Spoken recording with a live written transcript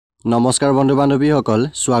নমস্কাৰ বন্ধু বান্ধৱীসকল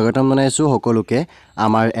স্বাগতম জনাইছো সকলোকে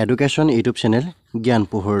আমাৰ এডুকেশ্যন ইউটিউব চেনেল জ্ঞান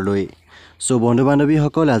পোহৰলৈ সো বন্ধু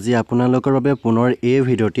বান্ধৱীসকল আজি আপোনালোকৰ বাবে পুনৰ এই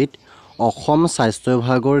ভিডিঅ'টিত অসম স্বাস্থ্য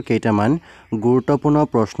বিভাগৰ কেইটামান গুৰুত্বপূৰ্ণ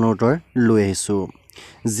প্ৰশ্ন উত্তৰ লৈ আহিছো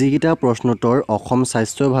যিকিটা প্ৰশ্ন উত্তৰ অসম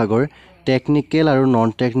স্বাস্থ্য বিভাগৰ টেকনিক্যাল আৰু নন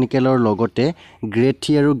টেকনিক্যালৰ লগতে গ্ৰেড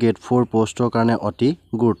 3 আৰু গ্ৰেড 4 পোষ্টৰ কাৰণে অতি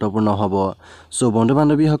গুৰুত্বপূৰ্ণ হ'ব সো বন্ধু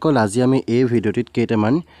বান্ধৱীসকল আজি আমি এই ভিডিঅ'টিত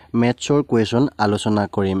কেইটামান মেথছৰ কোৱেশ্চন আলোচনা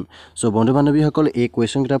কৰিম সো বন্ধু বান্ধৱীসকল এই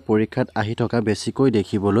কোৱেশ্চন কিটা পৰীক্ষাত আহি থকা বেছিকৈ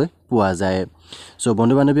দেখিবলৈ পোৱা যায় সো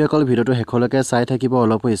বন্ধু বান্ধৱীসকল ভিডিঅ'টো শেষলৈকে চাই থাকিব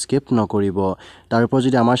অলপো স্কিপ নকৰিব তাৰ উপৰি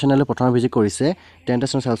যদি আমাৰ চেনেললৈ প্ৰথম ভিজিট কৰিছে তেন্তে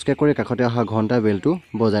সাবস্ক্ৰাইব কৰি কাষতে অহা ঘণ্টা বেলটো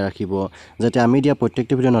বজাই ৰাখিব যাতে আমি দিয়া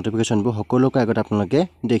প্ৰত্যেকটো ভিডিঅ' নটিফিকেশ্যনবোৰ সকলোকে আগত আপোনালোকে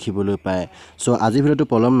দেখিবলৈ পায় সো আজি ভিডিঅ'টো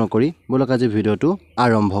পলম নকৰি বলক আজি ভিডিঅ'টো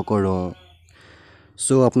আৰম্ভ কৰোঁ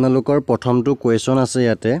সো আপোনালোকৰ প্ৰথমটো কোৱেশ্চন আছে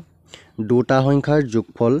ইয়াতে দুটা সংখ্যাৰ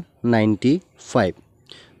যোগফল 95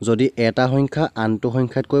 যদি এটা সংখ্যা আনটো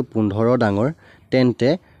সংখ্যাতকৈ 15 ডাঙৰ তেন্তে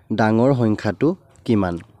ডাঙৰ সংখ্যাটো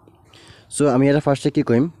কিমান সো আমি এটা ফাৰ্স্টে কি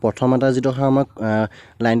কৰিম প্ৰথম এটা যেটো আমাক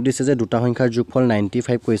লাইন দিছে যে দুটা সংখ্যাৰ যোগফল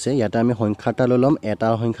 95 কৈছে ইয়াতে আমি সংখ্যাটা লম এটা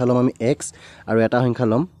সংখ্যা লম আমি x আৰু এটা সংখ্যা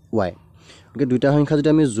লম y ওকে দুটা সংখ্যা যদি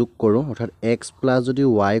আমি যোগ কৰো অৰ্থাৎ x + যদি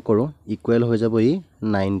y কৰো ইকুৱেল হৈ যাব ই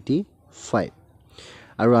 95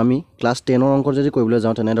 আৰু আমি ক্লাস 10 অৰ অংক যদি কৰিবলৈ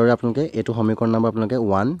যাওঁ তেনেদৰে আপোনালোকে এটো সমীকৰণ নম্বৰ আপোনালোকে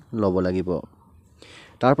 1 ল'ব লাগিব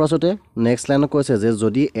তাৰ পাছতে নেক্সট লাইনত কৈছে যে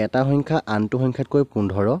যদি এটা সংখ্যা আনটো সংখ্যাতকৈ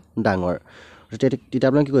 15 ডাঙৰ তেতিয়া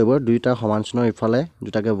আপোনালোকে কি কৰিব দুইটা সমান চিহ্নৰ ইফালে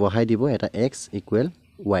দুটাকে বহাই দিব এটা x =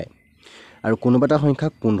 y আৰু কোনোবা এটা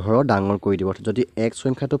সংখ্যাক 15 ডাঙৰ কৰি দিব যদি x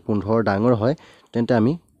সংখ্যাটো 15 ডাঙৰ হয় তেন্তে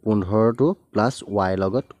আমি 15 টো প্লাস y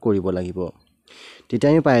লগত কৰিব লাগিব তেতিয়া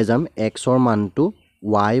আমি পাই যাম x ৰ মানটো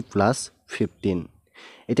y + 15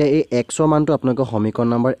 এতিয়া এই x ৰ মানটো আপোনালোকে সমীকৰণ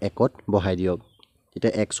নম্বৰ 1 ত বহাই দিয়ক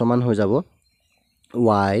তেতিয়া x ৰ মান হৈ যাব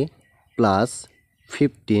y +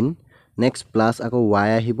 15 নেক্সট প্লাস আকৌ y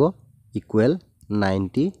আহিব ইকুৱেল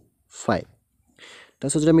 95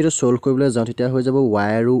 তাৰপিছত যদি আমি এটা সলভ কৰিবলৈ যাওঁ তেতিয়া হৈ যাব y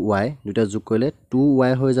আৰু y দুটা যোগ কৰিলে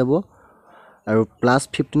 2y হৈ যাব আৰু প্লাস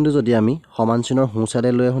 15 টো যদি আমি সমান চিহ্নৰ সোঁ চাইডে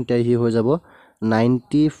লৈ আহোঁ তেতিয়া হি হৈ যাব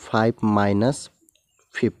 95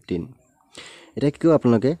 - 15 এটা কি কৰিব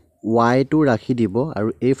আপোনালোকে y টো ৰাখি দিব আৰু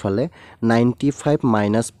এইফালে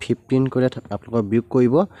 95 - 15 কৰি আপোনালোকৰ বিয়োগ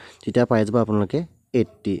কৰিব তেতিয়া পাই যাব আপোনালোকে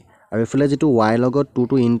 80 আৰু এইফালে যেটো y লগত 2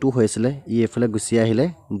 টো ইনটু হৈছিলে ই এইফালে গুছি আহিলে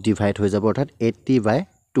ডিভাইড হৈ যাব অৰ্থাৎ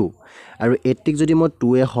 80/2 আৰু 80 ক যদি মই 2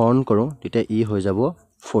 এ হৰণ কৰো তেতিয়া ই হৈ যাব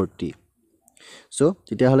 40 সো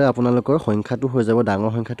তেতিয়া হলে আপোনালোকৰ সংখ্যাটো হৈ যাব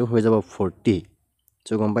ডাঙৰ সংখ্যাটো হৈ যাব 40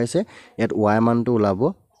 সো গম পাইছে ইয়াত y মানটো ওলাব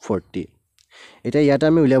 40 এতিয়া ইয়াতে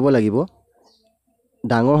আমি উলিয়াব লাগিব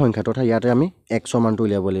ডাঙৰ সংখ্যাটো অৰ্থাৎ ইয়াতে আমি x ৰ মানটো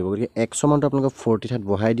উলিয়াব লাগিব গতিকে x ৰ মানটো আপোনালোকে 40 ঠাত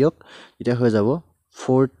বহাই দিয়ক তেতিয়া হৈ যাব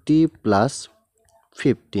 40 +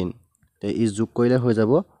 15 তে ই যোগ কৰিলে হৈ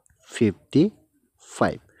যাব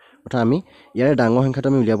 55 অৰ্থাৎ আমি ইয়াৰ ডাঙৰ সংখ্যাটো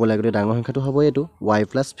আমি উলিয়াব লাগিব ডাঙৰ সংখ্যাটো হ'ব এটো y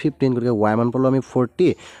 + 15 গতিকে y মান পালো আমি 40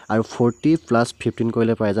 আৰু 40 + 15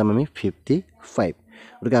 কৰিলে পাই যাম আমি 55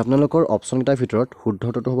 গতিকে আপোনালোকৰ অপচন কেইটাৰ ভিতৰত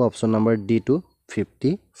শুদ্ধটো হ'ব অপচন নম্বৰ ডি টো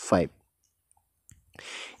 55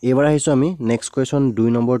 এবাৰ আহিছো আমি নেক্সট কোৱেশ্চন 2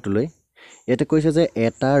 নম্বৰটোলৈ এতে কৈছে যে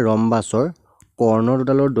এটা ৰম্বাসৰ কৰ্ণৰ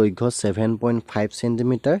দুডালৰ দৈৰ্ঘ্য 7.5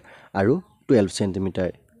 সেন্টিমিটাৰ আৰু 12 সেন্টিমিটাৰ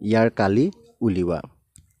ইয়াৰ কালি উলিওৱা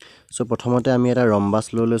সো প্ৰথমতে আমি এটা ৰম্বাস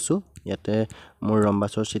লৈ লৈছো ইয়াতে মোৰ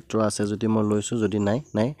ৰম্বাসৰ চিত্ৰ আছে যদি মই লৈছো যদি নাই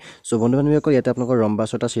সো বন্ধু-বান্ধৱীসকল ইয়াতে আপোনালোকৰ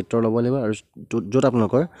ৰম্বাসৰ এটা চিত্ৰ ল'ব লাগিব আৰু যত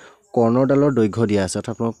আপোনালোকৰ কৰ্ণৰডালৰ দৈৰ্ঘ্য দিয়া আছে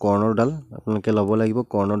অৰ্থাৎ আপোনালোকৰ কৰ্ণৰডাল আপোনালোকে ল'ব লাগিব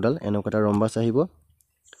কৰ্ণৰডাল এনেকুৱা এটা ৰম্বাস আহিব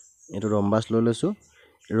এটো ৰম্বাস লৈ লৈছো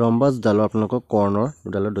ৰম্বাস ডালৰ আপোনালোকৰ কৰ্ণৰ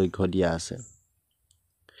দুডালৰ দৈৰ্ঘ্য দিয়া আছে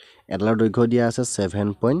এডালৰ দৈৰ্ঘ্য দিয়া আছে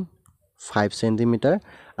 7.5 সেন্টিমিটাৰ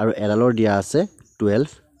আৰু এডালৰ দিয়া আছে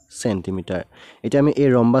 12 সেন্টিমিটাৰ এতিয়া আমি এই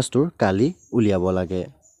ৰম্বাসটোৰ কালি উলিয়াব লাগে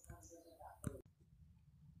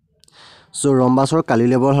সো ৰম্বাসৰ কালি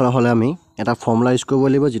উলিয়াব হলে আমি এটা ফৰ্মুলা ইউজ কৰিব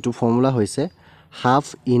লাগিব যেটো ফৰ্মুলা হৈছে হাফ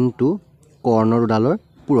ইনটু কৰ্ণৰ দুডালৰ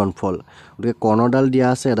পূৰণফল গতিকে কৰ্ণৰডাল দিয়া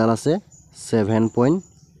আছে এডাল আছে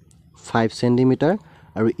 7.5 সেন্টিমিটাৰ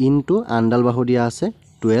আৰু ইনটু আনডাল বাহু দিয়া আছে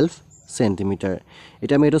 12 সেন্টিমিটাৰ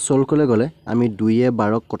এটা আমি এটা সলভ কৰিলে গলে আমি 2 এ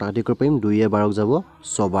 12 ক কটাকাটি কৰিব পাৰিম 2 এ 12 যাব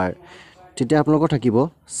ছবাৰ তেতিয়া আপোনালোকৰ থাকিব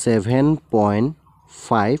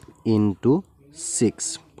 7.5 ইনটু 6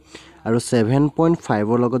 আৰু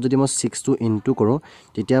 7.5 ৰ লগত যদি মই 6 টো ইনটু কৰো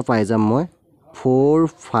তেতিয়া পাই যাম মই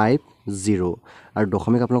 450 আৰু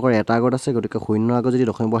দশমিক আপোনালোকৰ এটা আগত আছে গতিকে শূন্য আগত যদি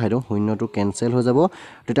দশমিক বহাই দিওঁ শূন্যটো কেনসেল হৈ যাব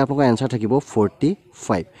তেতিয়া আপোনালোকৰ আনসাৰ থাকিব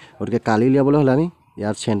 45 গতিকে কালি উলিয়াবলৈ হলে আমি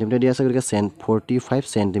ইয়াত সেন্টিমিটাৰ দিয়া আছে গতিকে 45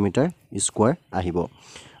 সেন্টিমিটাৰ স্কয়াৰ আহিব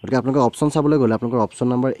গতিকে আপোনালোকে অপচন চাবলৈ গলে আপোনালোকৰ অপচন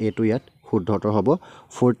নম্বৰ এ টো ইয়াত শুদ্ধ উত্তৰ হ'ব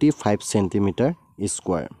 45 সেন্টিমিটাৰ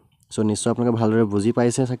স্কয়াৰ সো নিশ্চয় আপোনালোকে ভালদৰে বুজি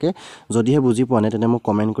পাইছে থাকে যদিহে বুজি পোৱা নাই তেন্তে মোক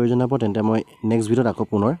কমেন্ট কৰি জনাব তেন্তে মই নেক্সট ভিডিঅত আকৌ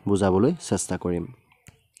পুনৰ বুজাবলৈ চেষ্টা কৰিম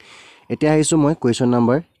এতিয়া আহিছো মই কোৱেশ্চন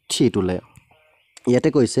নম্বৰ 3 টোলে ইয়াতে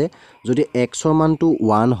কৈছে যদি x ৰ মানটো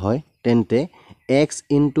 1 হয় তেন্তে x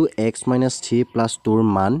 * x - 3 + 2 ৰ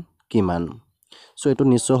মান কিমান সো এটো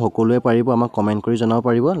নিশ্চয় সকলোৱে পাৰিব আমাক কমেন্ট কৰি জনাব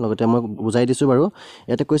পাৰিব লগতে মই বুজাই দিছো বাৰু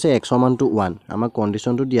ইয়াতে কৈছে x ৰ মানটো 1 আমাৰ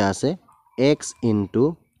কন্ডিশনটো দিয়া আছে x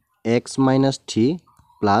 * x - 3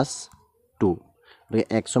 + 2 গতিকে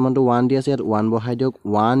x ৰ মানটো 1 দিয়া আছে ইয়াত 1 বহাই দিওক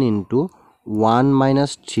 1 * 1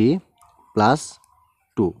 - 3 +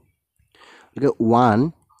 2 গতিকে 1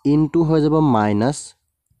 * হৈ যাব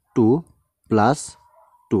 -2 +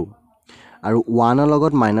 2 আৰু 1 ৰ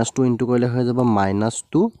লগত -2 কৰিলে হৈ যাব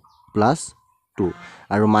 -2 + 2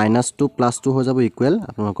 আৰু -2 + 2 হৈ যাব ইকুৱেল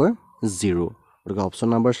আপোনালোকৰ 0 গতিকে অপচন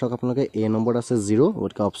নম্বৰ চাওক আপোনালোকে এ নম্বৰ আছে 0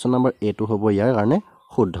 গতিকে অপচন নম্বৰ এ টো হ'ব ইয়াৰ কাৰণে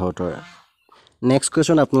শুদ্ধ উত্তৰ নেক্সট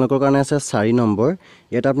কোৱেশ্চন আপোনালোকৰ কাৰণে আছে 4 নম্বৰ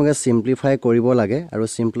এটা আপোনালোকে সিম্পলিফাই কৰিব লাগে আৰু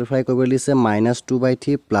সিম্পলিফাই কৰিব দিছে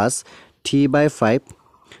 -2/3 + 3/5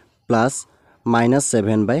 +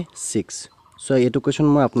 -7/6 সো এইটো কোৱেশ্চন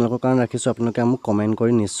মই আপোনালোকৰ কাৰণে ৰাখিছো আপোনালোকে মোক কমেন্ট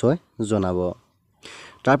কৰি নিশ্চয় জনাব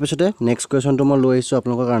তাৰ পিছতে নেক্সট কোৱেশ্চনটো মই লৈ আহিছো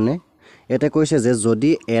আপোনালোকৰ কাৰণে এটা কৈছে যে যদি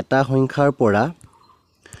এটা সংখ্যাৰ পৰা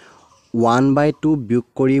 1/2 বিয়োগ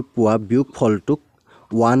কৰি পোৱা বিয়োগফলটোক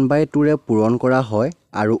 1/2 ৰে পূৰণ কৰা হয়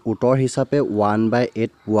আৰু উত্তৰ হিচাপে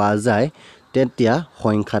 1/8 পোৱা যায় তেতিয়া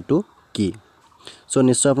সংখ্যাটো কি সো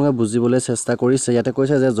নিশ্চয় আপোনালোকে বুজিবলৈ চেষ্টা কৰিছে ইয়াতে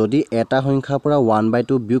কৈছে যে যদি এটা সংখ্যাৰ পৰা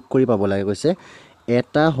 1/2 বিয়োগ কৰি পাব লাগে কৈছে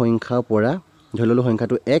এটা সংখ্যাৰ পৰা ধৰি ললো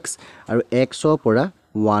সংখ্যাটো x আৰু x ৰ পৰা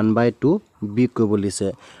 1/2 বিয়োগ কৰিব দিছে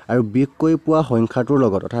আৰু বিয়োগ কৰি পোৱা সংখ্যাটোৰ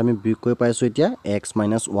লগত অথা আমি বিয়োগ কৰি পাইছো এতিয়া x -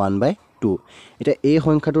 1/2 এটা এই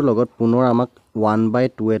সংখ্যাটোৰ লগত পুনৰ আমাক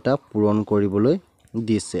 1/2 এটা পূৰণ কৰিবলৈ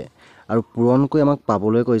দিছে আৰু পূৰণ কৰি আমাক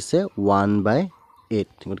পাবলৈ কৈছে 1/8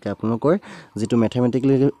 গতিকে আপোনালোকৰ যেটো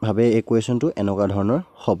ম্যাথমেটিক্যালি ভাবে এই কোৱেশ্চনটো এনেকুৱা ধৰণৰ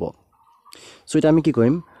হ'ব সো এটা আমি কি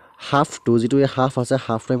কৰিম হাফ টু যেটো এই হাফ আছে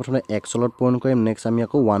হাফ লৈ প্ৰথমে x লগত পূৰণ কৰিম নেক্সট আমি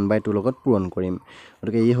আকৌ 1/2 লগত পূৰণ কৰিম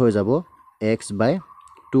গতিকে ই হৈ যাব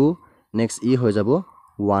x/2 নেক্সট ই হৈ যাব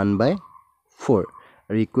 1/4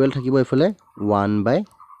 আৰু ইকুৱেল থাকিব ইফালে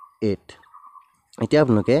 1/8 এতিয়া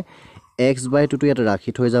আপোনালোকে x/2 টো ইয়াত ৰাখি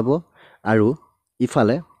থৈ যাব আৰু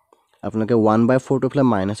ইফালে আপোনালোকে 1/4 টো ইফালে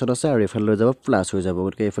মাইনাসত আছে আৰু ইফালে লৈ যাব প্লাস হৈ যাব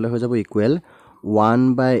গতিকে ইফালে হৈ যাব ইকুৱেল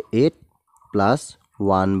 1/8 +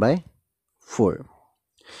 1/4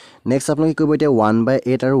 নেক্সট আপোনালোকে কৰিব এতিয়া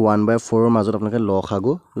 1/8 আৰু 1/4 ৰ মাজত আপোনালোকে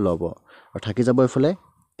লসাগু লব আৰু থাকি যাব ইফালে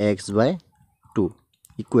x/2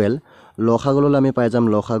 ইকুৱেল লসাগু ললে আমি পাই যাম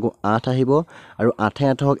লসাগু 8 আহিব আৰু 8 এ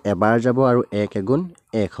 8ক এবাৰ যাব আৰু 1 এগুণ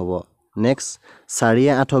 1 হ'ব নেক্সট 4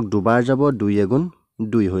 এ 8ক দুবাৰ যাব 2 এগুণ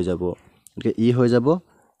 2 হৈ যাব গতিকে ই হৈ যাব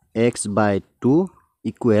x/2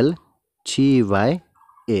 ইকুৱেল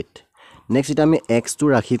 3/8 নেক্সট এটা আমি x টো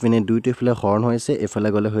ৰাখি পিনে 2 টো ইফালে হৰণ হৈছে ইফালে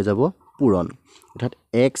গলে হৈ যাব পূৰণ অৰ্থাৎ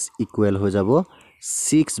x ইকুৱেল হৈ যাব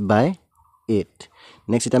 6/8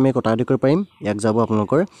 নেক্সট এটা আমি কটাকটি কৰিব পাৰিম ইয়াক যাব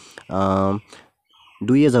আপোনালোকৰ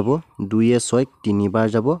 2 এ যাব 2 এ 6 তিনিবাৰ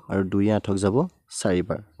যাব আৰু 2 এ 8ক যাব 4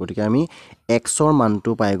 বাৰ গতিকে আমি x ৰ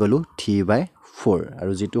মানটো পাই গলো 3/4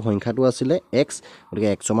 আৰু যেটো সংখ্যাটো আছিল x গতিকে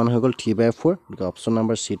x ৰ মান হৈ গল 3/4 গতিকে অপচন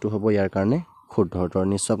নম্বৰ সি টো হ'ব ইয়াৰ কাৰণে শুদ্ধ উত্তৰ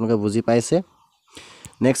নিশ্চয় আপোনালোকে বুজি পাইছে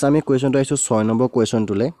নেক্সট আমি কোৱেশ্চনটো আইছো 6 নম্বৰ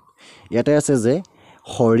কোৱেশ্চনটোলে ইয়াতে আছে যে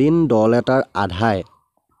হৰিণ দল এটাৰ আধাই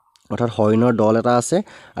অৰ্থাৎ হৰিণৰ দল এটা আছে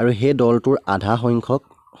আৰু সেই দলটোৰ আধা সংখ্যক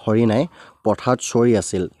হৰিণাই পথাৰত চৰি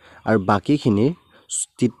আছিল আৰু বাকিখিনি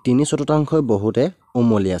 3/4 বহুতে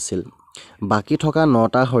উমলি আছিল বাকি থকা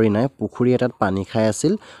 9টা হৰিণাই পুখুৰী এটাত পানী খাই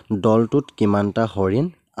আছিল দলটোত কিমানটা হৰিণ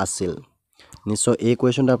আছিল নিশ্চয় এই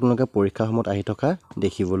কোৱেশ্চনটো আপোনালোকে পৰীক্ষা সময়ত আহি থকা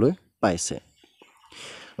দেখিবলৈ পাইছে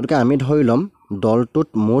গতিকে আমি ধৰি লম দলটোত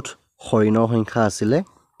মুঠ হৰিণৰ সংখ্যা আছিল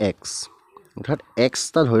x অৰ্থাৎ x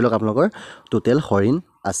টা ধৰি লওক আপোনালোকৰ টোটেল হৰিণ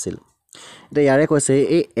আছিল এতিয়া ইয়াৰে কৈছে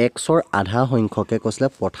এই x ৰ আধা সংখ্যকে কৈছিলে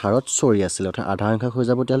পথাৰত চৰি আছিল অৰ্থাৎ আধা সংখ্যক হৈ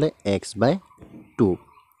যাব তেলে x/2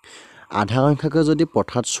 আধা সংখ্যকে যদি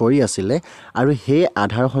পথাৰত চৰি আছিল আৰু সেই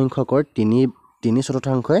আধাৰ সংখ্যকৰ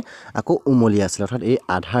 3/4 আকৌ উমলি আছিল অৰ্থাৎ এই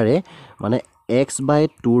আধাৰে মানে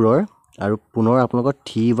x/2 ৰ আৰু পুনৰ আপোনালোকৰ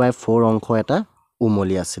 3/4 অংশ এটা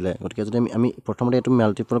উমলি আছিল গতিকে যদি আমি প্ৰথমতে এটো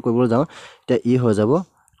মাল্টিপ্লাই কৰিবলৈ যাওঁ তেতিয়া ই হৈ যাব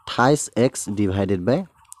 28x /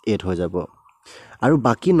 8 হৈ যাব আৰু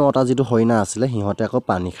বাকি 9টা যেটো হৰিণা আছিল হিহতে আকৌ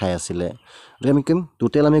পানী খাই আছিল গতিকে আমি কিম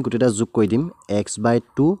টোটেল আমি গুটেটা যোগ কৰি দিম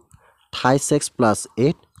x/2 28x +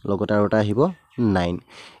 8 লগতে আৰু এটা আহিব 9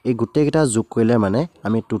 এই গুটেকেটা যোগ কৰিলে মানে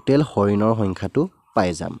আমি টোটেল হৰিণৰ সংখ্যাটো পাই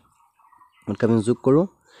যাম গতিকে আমি যোগ কৰো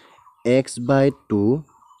x/2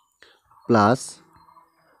 +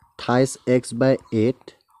 28x/8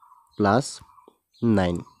 +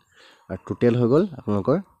 9 আৰু টোটেল হৈ গ'ল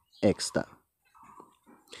আপোনালোকৰ এক্সটা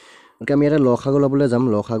গতিকে আমি এটা লসাগু ল'বলৈ যাম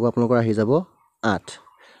লসাগু আপোনালোকৰ আহি যাব 8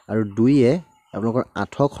 আৰু 2 আপোনালোকৰ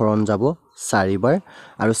 8ক হৰণ যাব 4 বাৰ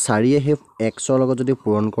আৰু 4 হে x ৰ লগত যদি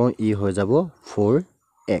পূৰণ কৰোঁ ই হৈ যাব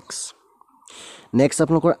 4x নেক্সট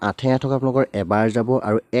আপোনালোকৰ 8 8ক আপোনালোকৰ এবাৰ যাব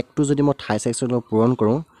আৰু 1 টো যদি মই 28x ৰ লগত পূৰণ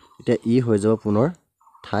কৰোঁ তেতিয়া ই হৈ যাব পুনৰ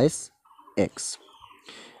 28x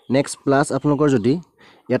নেক্সট প্লাস আপোনালোকৰ যদি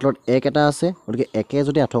ইয়াত লগত 1 এটা আছে গতিকে 1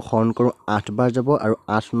 যদি 8ক হৰণ কৰোঁ 8 বাৰ যাব আৰু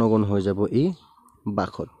 8 9 হৈ যাব ই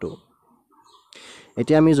 72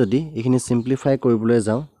 এতিয়া আমি যদি এইখিনি সিম্পলিফাই কৰিবলৈ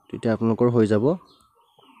যাওঁ তেতিয়া আপোনালোকৰ হৈ যাব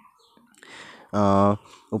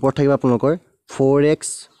ওপৰত থাকিব আপোনালোকৰ 4x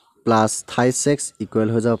plus 28x ইকুৱেল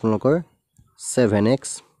হৈ যাব আপোনালোকৰ 7x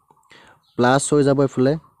প্লাস হৈ যাব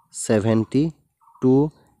এফালে 72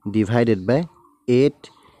 ডিভাইডেড বাই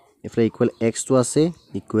 8 এফালে ইকুৱেল x টো আছে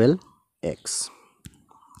ইকুৱেল x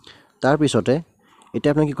তাৰ পিছতে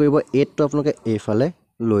এতিয়া আপুনি কি কৰিব 8 টো আপোনালোকে এইফালে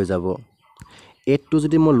লৈ যাব 8 টো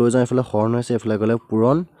যদি মই লৈ যাওঁ এফালে হৰণ হৈছে এফালে গলে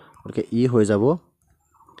পূৰণ গতিকে ই হৈ যাব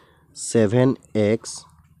 7x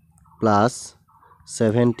plus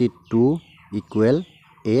 72 equal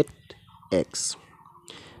 8x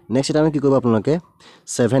next এটা আমি কি কৰিব আপোনালোকে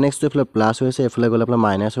 7x টো এফালে প্লাস হৈছে এফালে গলে আপোনাৰ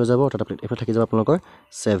মাইনাস হৈ যাব অৰ্থাৎ এফালে থাকি যাব আপোনালোকৰ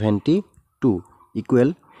 72 equal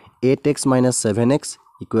 8x minus 7x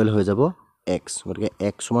equal হৈ যাব x গতিকে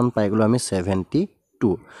x সমান পাই গলো আমি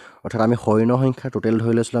 72 অৰ্থাৎ আমি হৰণ সংখ্যা টোটেল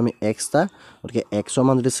ধৰি লৈছিলো আমি x টা গতিকে x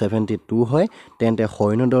সমান যদি 72 হয় তেন্তে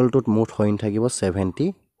হৰণ দলটোত মুঠ হৰণ থাকিব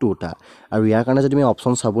 72 টা আৰু ইয়াৰ কাৰণে যদি আমি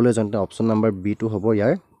অপচন চাবলৈ যাওঁতে অপচন নম্বৰ বি টো হ'ব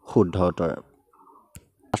ইয়াৰ শুদ্ধ উত্তৰ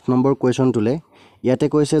 8 নম্বৰ কোৱেশ্চন টুলে ইয়াতে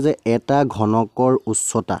কৈছে যে এটা ঘনকৰ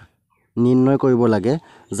উচ্চতা নিৰ্ণয় কৰিব লাগে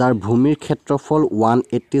যাৰ ভূমিৰ ক্ষেত্ৰফল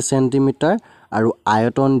 180 সেন্টিমিটাৰ আৰু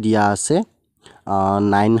আয়তন দিয়া আছে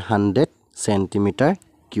 900 সেন্টিমিটাৰ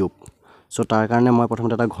কিউব সো তাৰ কাৰণে মই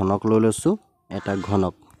প্ৰথমতে এটা ঘনক লৈ লৈছো এটা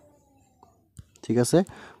ঘনক ঠিক আছে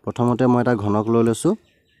প্ৰথমতে মই এটা ঘনক লৈ লৈছো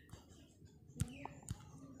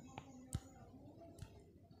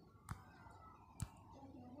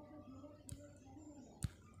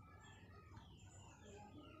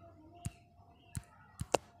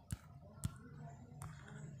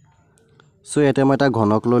সো এতে মই এটা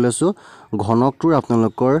ঘনক লৈ লৈছো ঘনকটোৰ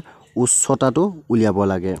আপোনালোকৰ উচ্চতাটো উলিয়াব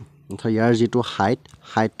লাগে ইয়াৰ যেটো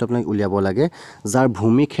হাইটটো আপোনাক উলিয়াব লাগে যাৰ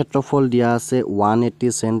ভূমি ক্ষেত্ৰফল দিয়া আছে 180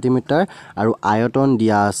 সেন্টিমিটাৰ আৰু আয়তন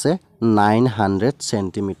দিয়া আছে 900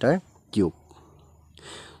 সেন্টিমিটাৰ কিউব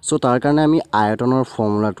সো তাৰ কাৰণে আমি আয়তনৰ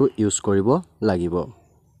ফৰ্মুলাটো ইউজ কৰিব লাগিব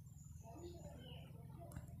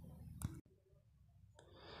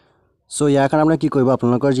সো ইয়াৰ কাৰণে আপুনি কি কৰিব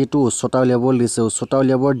আপোনালোকৰ যেটো উচ্চতা উলিয়াব দিছে উচ্চতা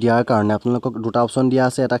উলিয়াব দিয়াৰ কাৰণে আপোনালোকক দুটা অপচন দিয়া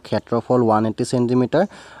আছে এটা ক্ষেত্ৰফল 180 সেন্টিমিটাৰ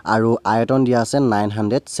আৰু আয়তন দিয়া আছে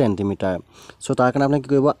 900 সেন্টিমিটাৰ সো তাৰ কাৰণে আপুনি কি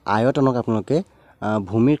কৰিব আয়তনক আপোনালোকে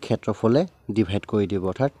ভূমিৰ ক্ষেত্ৰফলে ডিভাইড কৰি দিব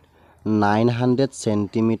অৰ্থাৎ 900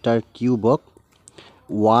 সেন্টিমিটাৰ কিউবক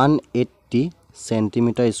 180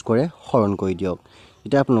 সেন্টিমিটাৰ স্কয়াৰে হৰণ কৰি দিয়ক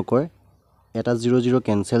এটা আপোনালোকৰ এটা 0 0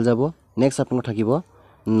 কেনসেল যাব নেক্সট আপোনালোকৰ থাকিব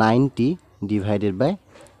 90 divided by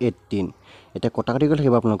 18 এটা কটাকটি কৰি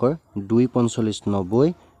থাকিব আপোনালোকৰ 2 45 90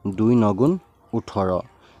 2 9 18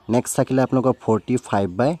 নেক্সট থাকিলে আপোনালোকৰ 45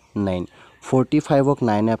 by 9 45 ক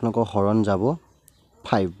 9 এ আপোনালোকৰ হৰণ যাব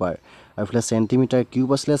 5 বাৰ আৰু ফলে সেন্টিমিটাৰ কিউব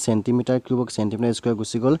আছিল সেন্টিমিটাৰ কিউবক সেন্টিমিটাৰ স্কয়াৰ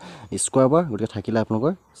গুছি গল স্কয়াৰ বাৰ গতিকে থাকিলে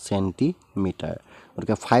আপোনালোকৰ সেন্টিমিটাৰ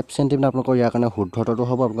গতিকে 5 সেন্টিমিটাৰ আপোনালোকৰ ইয়াৰ কাৰণে শুদ্ধ উত্তৰটো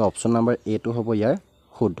হ'ব আপোনালোকৰ অপচন নম্বৰ এ টো হ'ব ইয়াৰ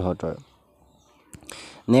শুদ্ধ উত্তৰ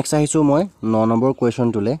নেক্সট আহিছো মই 9 নম্বৰ কোৱেশ্চন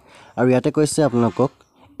টুলে আৰু ইয়াতে কৈছে আপোনালোকক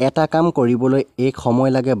এটা কাম কৰিবলৈ এক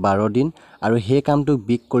সময় লাগে 12 দিন আৰু হে কামটো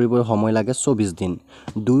বিক কৰিবলৈ সময় লাগে 24 দিন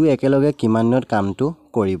দুই একেলগে কিমান দিনত কামটো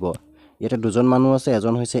কৰিব ইয়াতে দুজন মানুহ আছে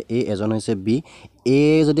এজন হৈছে এ এজন হৈছে বি এ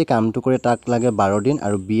যদি কামটো কৰে তাক লাগে 12 দিন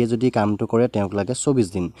আৰু বি এ যদি কামটো কৰে তেওঁক লাগে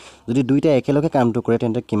 24 দিন যদি দুইটা একেলগে কামটো কৰে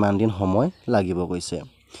তেন্তে কিমান দিন সময় লাগিব কৈছে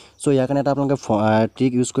সো ইয়াৰ কাৰণে এটা আপোনালোকে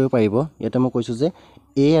ট্ৰিক ইউজ কৰিব পাৰিব ইয়াতে মই কৈছো যে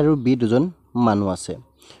এ আৰু বি দুজন মানুহ আছে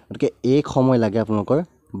গতিকে এক সময় লাগে আপোনালোকৰ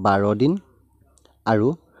 12 দিন আৰু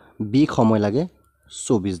বি সময় লাগে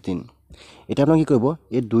 24 দিন এটা আপোনালোকে কি কৰিব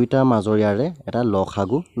এই দুইটা মাজৰিয়াৰে এটা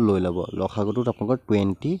লসাগু লৈ লব লসাগুটো আপোনালোকৰ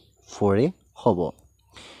 24 এ হ'ব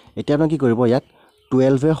এটা আপোনালোকে কি কৰিব ইয়াক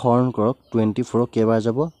 12 এ হৰণ কৰক 24 কেবাৰ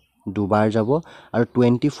যাব দুবাৰ যাব আৰু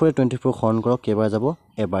 24 এ 24 হৰণ কৰক কেবাৰ যাব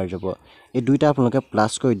এবাৰ যাব এই দুইটা আপোনালোকে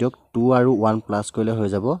প্লাস কৰি দিয়ক 2 আৰু 1 প্লাস কৰিলে হৈ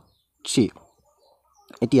যাব 3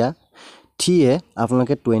 এতিয়া 3 এ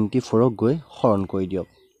আপোনালোকে 24 ক গৈ হৰণ কৰি দিয়ক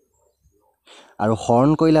আৰু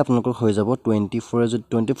হৰণ কৰিলে আপোনালোকৰ হৈ যাব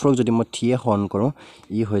 24 যদি মই 3 এ হৰণ কৰো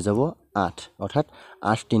ই হৈ যাব 8 অৰ্থাৎ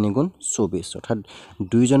 8 3 গুণ 24 অৰ্থাৎ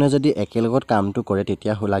দুইজনে যদি একেলগত কামটো কৰে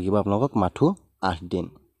তেতিয়া লাগিব আপোনালোকক মাথো 8 দিন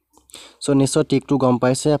সো নিশ্চয় টিকটো গম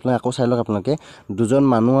পাইছে আপোনাক আকৌ চাই লওক আপোনালোকে দুজন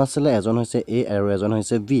মানুহ আছিলে এজন হৈছে এ আৰু এজন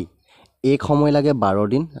হৈছে বি এক সময় লাগে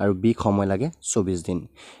 12 দিন আৰু বি সময় লাগে 24 দিন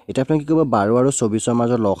এটা আপুনি কি কৰিব 12 আৰু 24 ৰ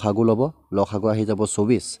মাজত লসাগু ল'ব লসাগু আহি যাব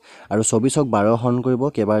 24 আৰু 24ক 12 হৰণ কৰিব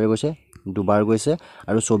কেইবাৰ গৈছে দুবাৰ গৈছে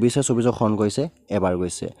আৰু 24 এ 24ক হৰণ কৰিছে এবাৰ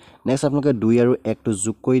গৈছে নেক্সট আপোনালোকে 2 আৰু 1 টো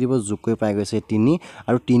যোগ কৰি দিব যোগ কৰি পাই গৈছে 3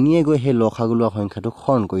 আৰু 3 এ গৈ সেই লসাগু লোৱা সংখ্যাটোক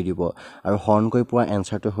হৰণ কৰি দিব আৰু হৰণ কৰি পোৱা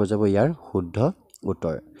এনসাৰটো হৈ যাব ইয়াৰ শুদ্ধ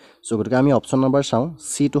উত্তৰ সো গতিকে আমি অপচন নম্বৰ চাওঁ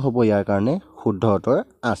সি টো হ'ব ইয়াৰ কাৰণে শুদ্ধ উত্তৰ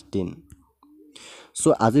 8 দিন সো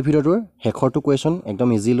আজি ভিডিওটোৰ হেখৰটো কোৱেশ্চন একদম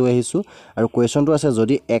ইজি লৈ আহিছো আৰু কোৱেশ্চনটো আছে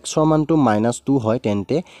যদি x ৰ মানটো -2 হয়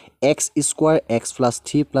তেন্তে x স্কয়াৰ x +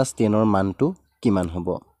 3 + 10 ৰ মানটো কিমান হ'ব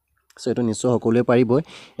সো এটো নিশ্চয় সকলোৱে পাৰিব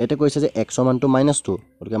এতে কৈছে যে x ৰ মানটো -2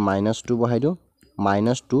 গতিকে -2 বহাই দিও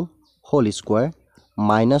 -2 হোল স্কয়াৰ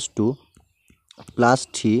 -2 +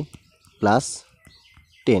 3 +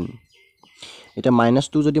 10 এটা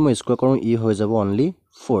 -2 যদি মই স্কয়াৰ কৰো ই হৈ যাব অনলি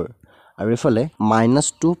 4 আৰু এফালে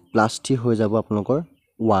 -2 + 3 হৈ যাব আপোনালোকৰ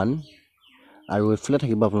 1 আৰু এফালে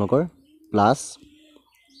থাকিব আপোনালোকৰ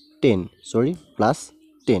 +10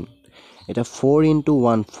 এটা 4 *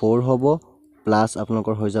 1 4 হ'ব প্লাস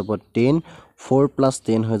আপোনালোকৰ হৈ যাব 10 4 +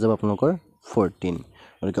 10 হৈ যাব আপোনালোকৰ 14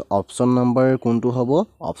 গতিকে অপচন নম্বৰ কোনটো হ'ব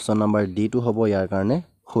অপচন নম্বৰ ডি টো হ'ব ইয়াৰ কাৰণে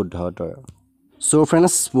শুদ্ধ উত্তৰ সো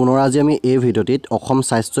ফ্ৰেন্ডস পুনৰ আজি আমি এই ভিডিওটিত অসম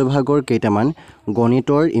স্বাস্থ্য বিভাগৰ কেইটামান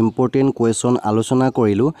গণিতৰ ইম্পৰ্টেন্ট কোৱেশ্চন আলোচনা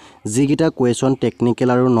কৰিলো যিকিটা কোৱেশ্চন টেকনিক্যাল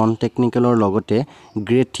আৰু নন টেকনিক্যালৰ লগতে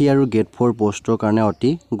গ্ৰেড 3 আৰু গ্ৰেড 4 পোষ্টৰ কাৰণে অতি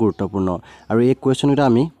গুৰুত্বপূৰ্ণ আৰু এই কোৱেশ্চনটা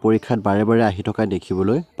আমি পৰীক্ষাত বাৰে বাৰে আহি থকা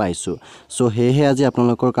দেখিবলৈ পাইছো সো হেহে আজি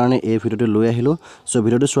আপোনালোকৰ কাৰণে এই ভিডিওটো লৈ আহিলো সো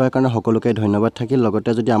ভিডিওটো চোৱাৰ কাৰণে সকলোকে ধন্যবাদ থাকিল লগতে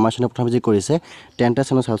যদি আমাৰ চেনেল প্ৰথম ভিজিট কৰিছে তেন্তে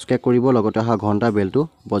চেনেল সাবস্ক্ৰাইব কৰিব লগতে হা ঘণ্টা বেলটো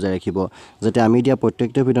বজাই ৰাখিব যাতে আমি দিয়া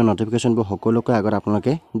প্ৰত্যেকটো ভিডিও নটিফিকেশনবোৰ সকলোকে আগত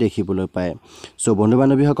আপোনালোকে দেখিবলৈ পায় সো বন্ধু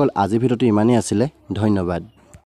বান্ধৱীসকল আজি ভিডিওটো ইমানেই আছিল ধন্যবাদ